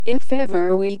If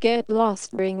ever we get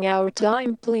lost during our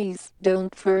time, please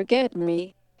don't forget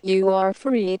me. You are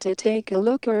free to take a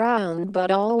look around, but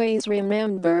always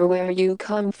remember where you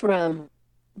come from.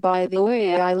 By the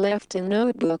way, I left a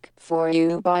notebook for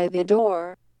you by the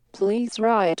door. Please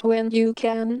write when you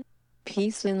can.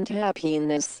 Peace and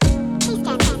happiness. Peace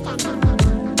and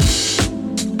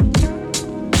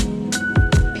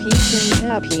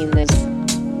happiness.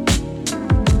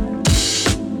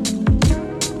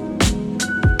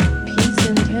 Peace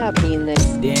and happiness.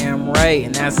 Damn right,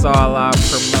 and that's all I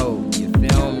promote. You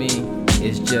feel me?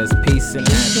 It's just peace and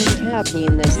Peace and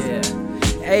happiness. happiness.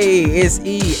 Yeah. Hey, it's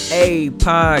EA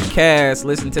Podcast.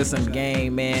 Listen to some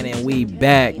game, man, and we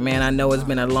back, man. I know it's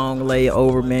been a long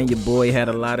layover, man. Your boy had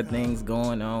a lot of things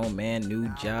going on, man. New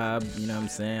job, you know what I'm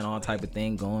saying? All type of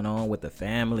thing going on with the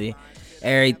family,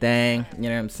 everything, you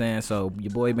know what I'm saying? So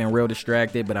your boy been real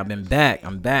distracted, but I've been back.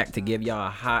 I'm back to give y'all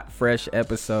a hot, fresh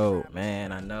episode,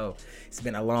 man. I know it's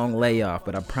been a long layoff,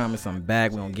 but I promise I'm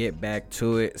back. We're gonna get back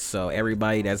to it. So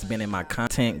everybody that's been in my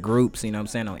content groups, you know what I'm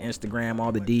saying, on Instagram,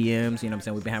 all the DMs, you know what I'm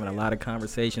saying, we've been having a lot of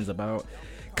conversations about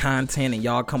content and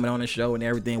y'all coming on the show and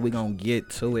everything. We're gonna get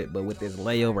to it, but with this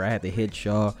layover, I had to hit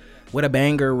y'all with a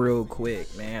banger real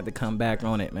quick, man. I had to come back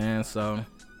on it, man. So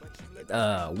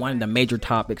one of the major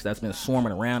topics that's been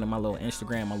swarming around in my little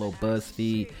Instagram, my little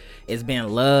BuzzFeed, it's been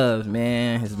love,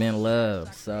 man. It's been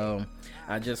love. So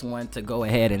I just wanted to go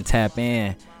ahead and tap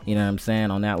in, you know what I'm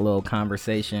saying, on that little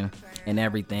conversation and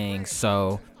everything.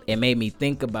 So it made me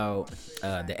think about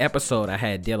the episode I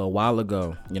had did a while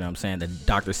ago, you know what I'm saying, the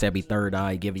Dr. Sebi Third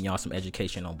Eye, giving y'all some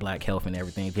education on black health and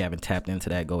everything. If you haven't tapped into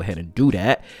that, go ahead and do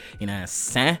that, you know what I'm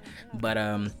saying. But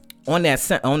on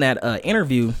that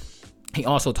interview, he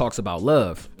also talks about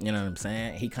love, you know what I'm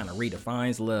saying? He kind of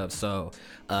redefines love. So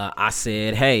I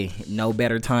said, hey, no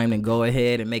better time than go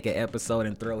ahead and make an episode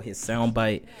and throw his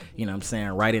soundbite, you know what I'm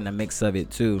saying, right in the mix of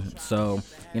it too. So,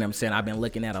 you know what I'm saying, I've been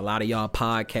looking at a lot of y'all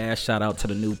podcasts. Shout out to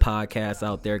the new podcasts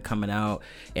out there coming out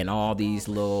and all these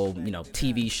little, you know,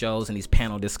 TV shows and these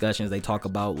panel discussions. They talk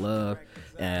about love.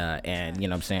 And you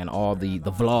know what I'm saying, all the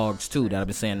vlogs too that I've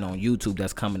been saying on YouTube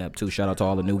that's coming up too. Shout out to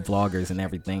all the new vloggers and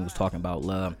everything who's talking about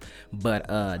love. But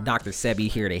Dr. Sebi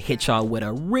here to hit y'all with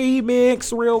a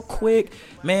remix real quick.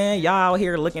 Man, y'all out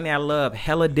here looking at love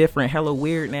hella different, hella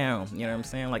weird now. You know what I'm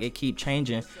saying? Like it keep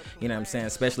changing, you know what I'm saying?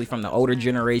 Especially from the older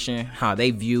generation, how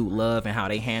they view love and how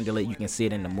they handle it. You can see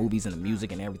it in the movies and the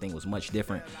music and everything was much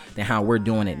different than how we're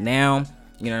doing it now.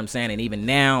 You know what I'm saying? And even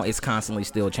now, it's constantly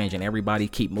still changing. Everybody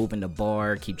keep moving the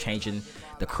bar, keep changing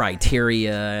the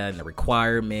criteria and the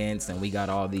requirements. And we got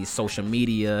all these social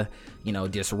media, you know,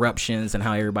 disruptions and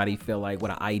how everybody feel like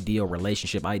what an ideal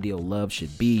relationship, ideal love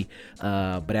should be.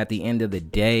 But at the end of the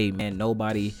day, man,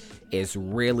 nobody is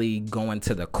really going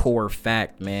to the core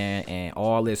fact, man. And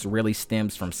all this really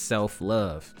stems from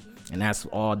self-love. And that's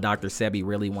all Dr. Sebi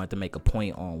really wanted to make a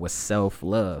point on, was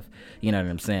self-love. You know what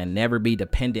I'm saying? Never be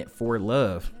dependent for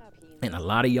love. And a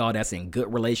lot of y'all that's in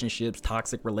good relationships,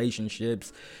 toxic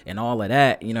relationships, and all of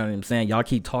that, you know what I'm saying? Y'all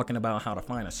keep talking about how to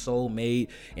find a soulmate,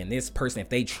 and this person, if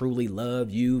they truly love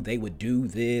you, they would do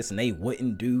this and they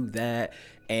wouldn't do that.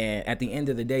 And at the end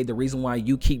of the day, the reason why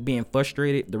you keep being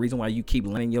frustrated, the reason why you keep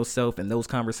letting yourself in those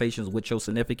conversations with your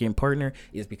significant partner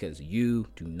is because you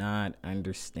do not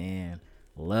understand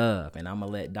love. And I'm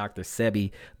gonna let Dr.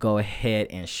 Sebi go ahead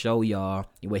and show y'all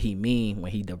what he mean when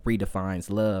he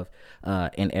redefines love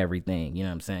and everything, you know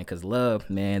what I'm saying? Because love,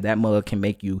 man, that mug can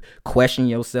make you question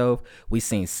yourself. We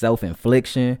seen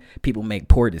self-infliction, people make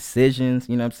poor decisions,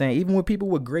 you know what I'm saying? Even with people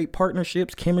with great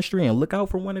partnerships, chemistry, and look out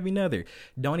for one of another,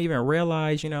 don't even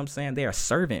realize, you know what I'm saying, they're a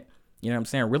servant. You know what I'm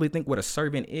saying? Really think what a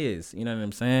servant is. You know what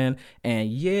I'm saying? And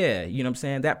yeah, you know what I'm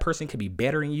saying? That person could be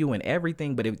better than you and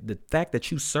everything, but if the fact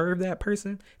that you serve that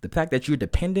person, the fact that you're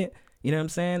dependent, you know what I'm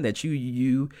saying? That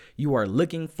you are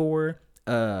looking for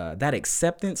that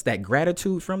acceptance, that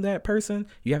gratitude from that person,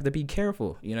 you have to be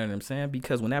careful. You know what I'm saying?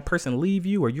 Because when that person leave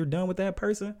you or you're done with that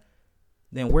person,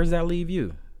 then where's that leave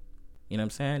you? You know what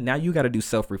I'm saying? Now you got to do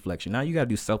self-reflection. Now you got to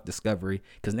do self-discovery,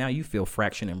 because now you feel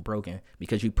fractured and broken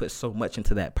because you put so much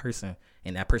into that person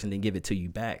and that person didn't give it to you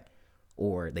back,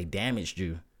 or they damaged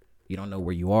you. You don't know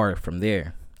where you are from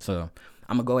there. So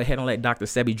I'm going to go ahead and let Dr.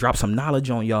 Sebi drop some knowledge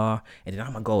on y'all, and then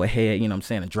I'm going to go ahead, you know what I'm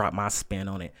saying, and drop my spin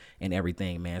on it and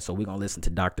everything, man. So we're going to listen to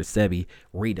Dr. Sebi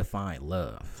redefine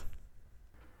love.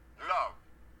 Love.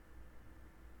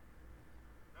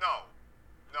 No,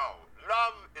 no.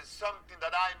 Love is something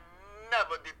that I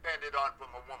never depended on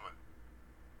from a woman.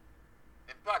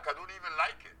 In fact, I don't even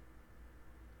like it.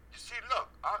 You see, look,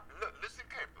 listen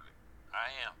carefully. I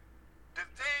am. The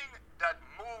thing that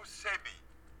moves Sebi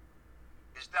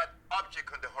is that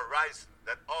object on the horizon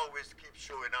that always keeps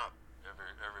showing up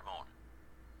every morning.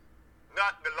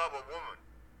 Not the love of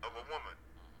a woman.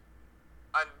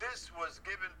 And this was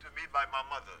given to me by my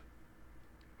mother.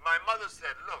 My mother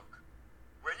said, look,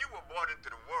 when you were born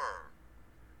into the world,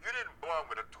 you didn't born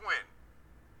with a twin.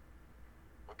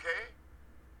 Okay?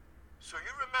 So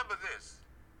you remember this,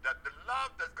 that the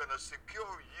love that's going to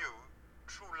secure you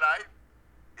through life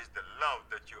is the love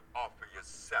that you offer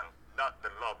yourself, not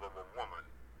the love of a woman.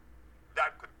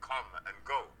 That could come and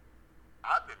go.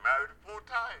 I've been married 4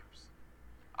 times.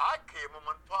 I came home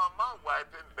and found my wife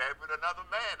in bed with another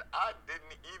man. I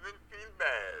didn't even feel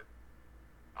bad.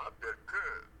 I felt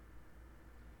good.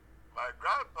 My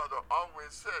grandfather always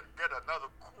said, get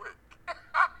another quick.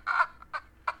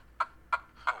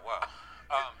 Oh, wow.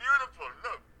 It's beautiful.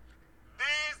 Look,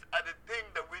 these are the things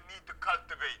that we need to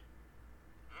cultivate,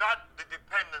 not the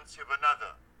dependency of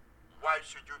another. Why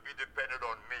should you be dependent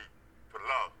on me for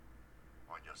love?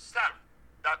 On yourself.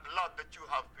 That love that you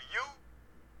have for you,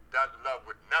 that love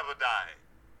would never die.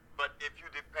 But if you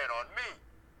depend on me,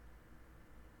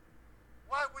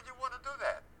 why would you want to do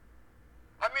that?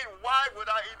 I mean, why would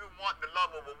I even want the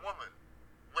love of a woman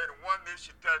when one day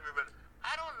she tells me, well,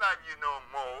 I don't love you no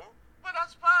more, but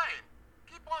that's fine.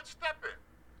 Keep on stepping.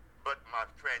 But my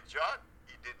friend John,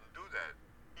 he didn't do that.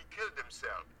 He killed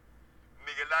himself.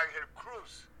 Miguel Angel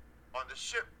Cruz on the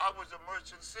ship, I was a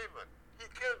merchant seaman. He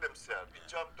killed himself. He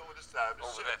jumped over the side of the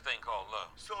ship. Over that thing called love.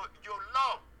 So your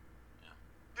love,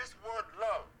 this word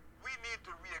love, we need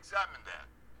to re-examine that.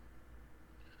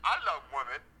 I love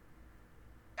women.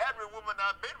 Every woman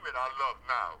I've been with, I love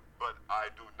now. But I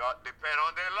do not depend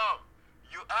on their love.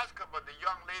 You ask about the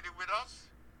young lady with us.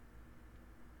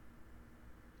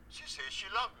 She says she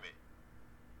loved me.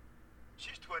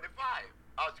 She's 25.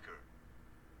 Ask her.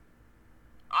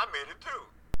 I made it too.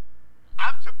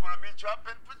 I'm supposed to be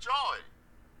jumping for joy.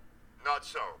 Not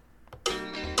so.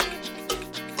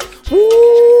 Woo!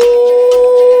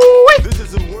 This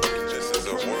is a world.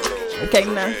 Okay,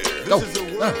 now go.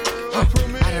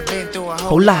 I done been through a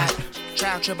Whole lot.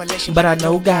 trial tribulation, But I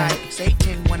know God.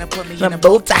 Satan wanna put me in I'm a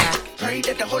bow bow tie. tie. Pray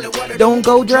that the holy water Don't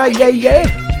go dry, yeah.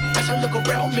 As I look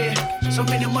around me, so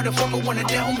many motherfuckers wanna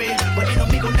down me, but they know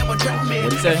me gon' never drown me.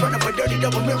 What'd he say? In front of a dirty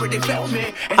double mirror, they found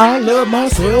me. And I love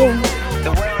myself.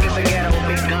 the world is a ghetto with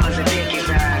big guns and dick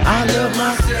inside. I love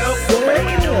myself.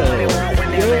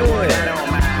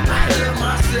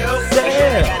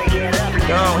 Yeah.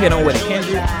 Go on, hit on with it,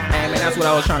 Kendrick. Hey, man, that's what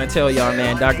I was trying to tell y'all,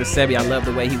 man. Dr. Sebi, I love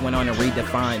the way he went on and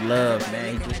redefined love,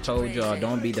 man. He just told y'all,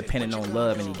 don't be dependent on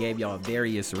love, and he gave y'all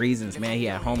various reasons, man. He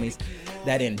had homies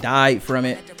that didn't die from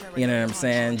it, you know what I'm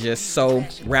saying? Just so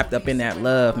wrapped up in that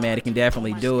love, man, it can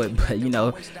definitely do it. But, you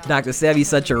know, Dr. Sebi's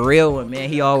such a real one, man.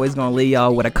 He always gonna leave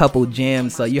y'all with a couple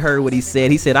gems. So you heard what he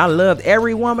said. He said, I loved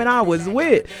every woman I was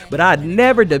with, but I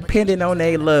never depended on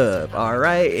their love, all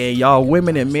right? And y'all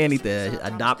women and men need to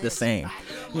adopt the same.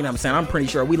 You know what I'm saying? I'm pretty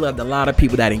sure we loved a lot of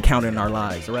people that encountered in our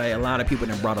lives, right? A lot of people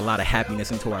that brought a lot of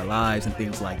happiness into our lives and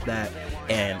things like that.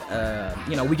 And,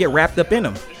 you know, we get wrapped up in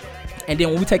them. And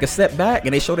then when we take a step back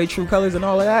and they show their true colors and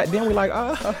all of that, then we're like,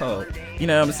 oh, you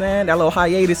know what I'm saying? That little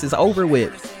hiatus is over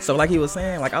with. So like he was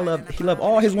saying, like he loved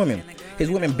all his women. His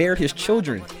women bared his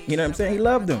children. You know what I'm saying? He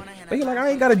loved them. But he's like, I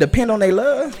ain't got to depend on their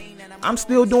love. I'm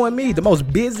still doing me, the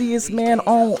most busiest man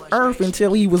on earth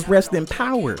until he was rest in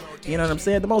power. You know what I'm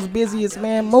saying? The most busiest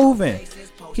man moving.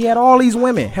 He had all these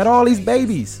women, had all these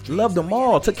babies, loved them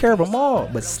all, took care of them all,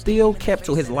 but still kept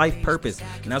to his life purpose.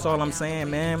 And that's all I'm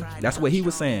saying, man. That's what he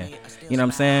was saying. You know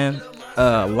what I'm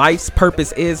saying? Life's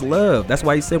purpose is love. That's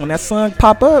why he said when that sun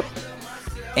pop up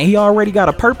and he already got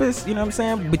a purpose, you know what I'm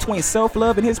saying? Between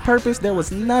self-love and his purpose, there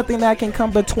was nothing that can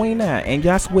come between that. And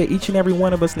that's what each and every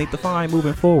one of us need to find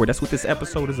moving forward. That's what this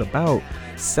episode is about.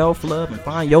 Self-love and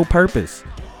find your purpose.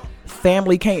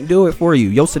 Family can't do it for you.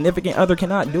 Your significant other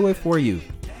cannot do it for you.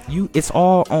 It's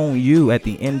all on you at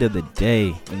the end of the day.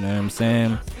 You know what I'm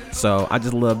saying? So I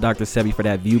just love Dr. Sebi for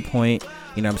that viewpoint.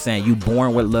 You know what I'm saying? You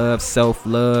born with love,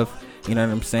 self-love. You know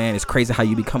what I'm saying? It's crazy how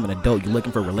you become an adult. You're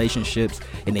looking for relationships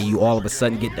and then you all of a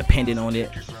sudden get dependent on it.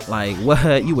 Like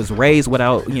what? You was raised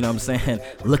without, you know what I'm saying,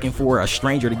 looking for a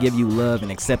stranger to give you love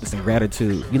and acceptance and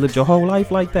gratitude. You lived your whole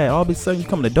life like that. All of a sudden you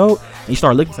become an adult and you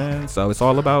start looking. So it's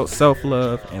all about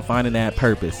self-love and finding that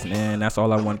purpose. And that's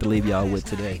all I wanted to leave y'all with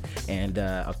today. And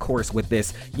of course with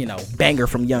this, you know, banger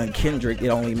from Young Kendrick, it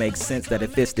only makes sense that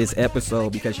it fits this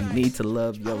episode because you need to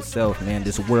love yourself, man.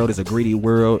 This world is a greedy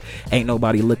world. Ain't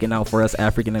nobody looking out for us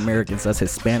African Americans, us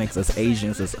Hispanics, us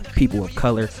Asians, us people of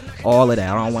color, all of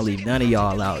that. I don't want to leave none of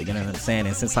y'all out, you know what I'm saying?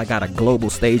 And since I got a global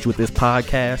stage with this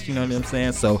podcast, you know what I'm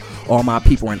saying? So all my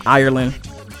people in Ireland,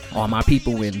 All my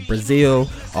people in Brazil,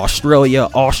 Australia,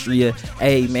 Austria,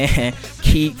 hey man,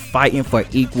 keep fighting for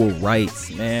equal rights,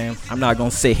 man. I'm not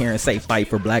gonna sit here and say fight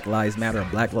for Black Lives Matter or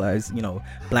Black Lives,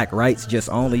 Black rights just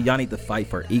only. Y'all need to fight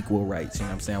for equal rights, you know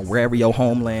what I'm saying? Wherever your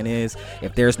homeland is,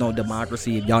 if there's no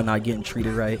democracy, if y'all not getting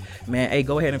treated right, man, hey,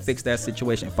 go ahead and fix that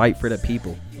situation. Fight for the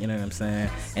people, you know what I'm saying?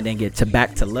 And then get to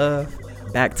back to love.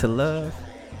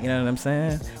 You know what I'm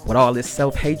saying? With all this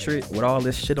self-hatred, with all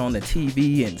this shit on the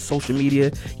TV and social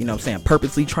media, you know what I'm saying,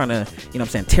 purposely trying to, you know what I'm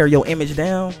saying, tear your image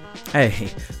down.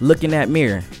 Hey, look in that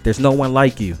mirror. There's no one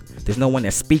like you. There's no one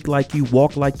that speak like you,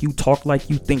 walk like you, talk like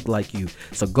you, think like you.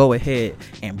 So go ahead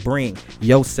and bring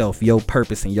yourself, your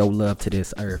purpose, and your love to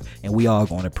this earth. And we all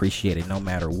going to appreciate it no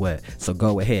matter what. So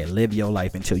go ahead, live your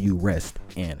life until you rest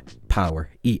in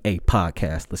power. EA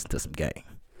Podcast. Listen to some game.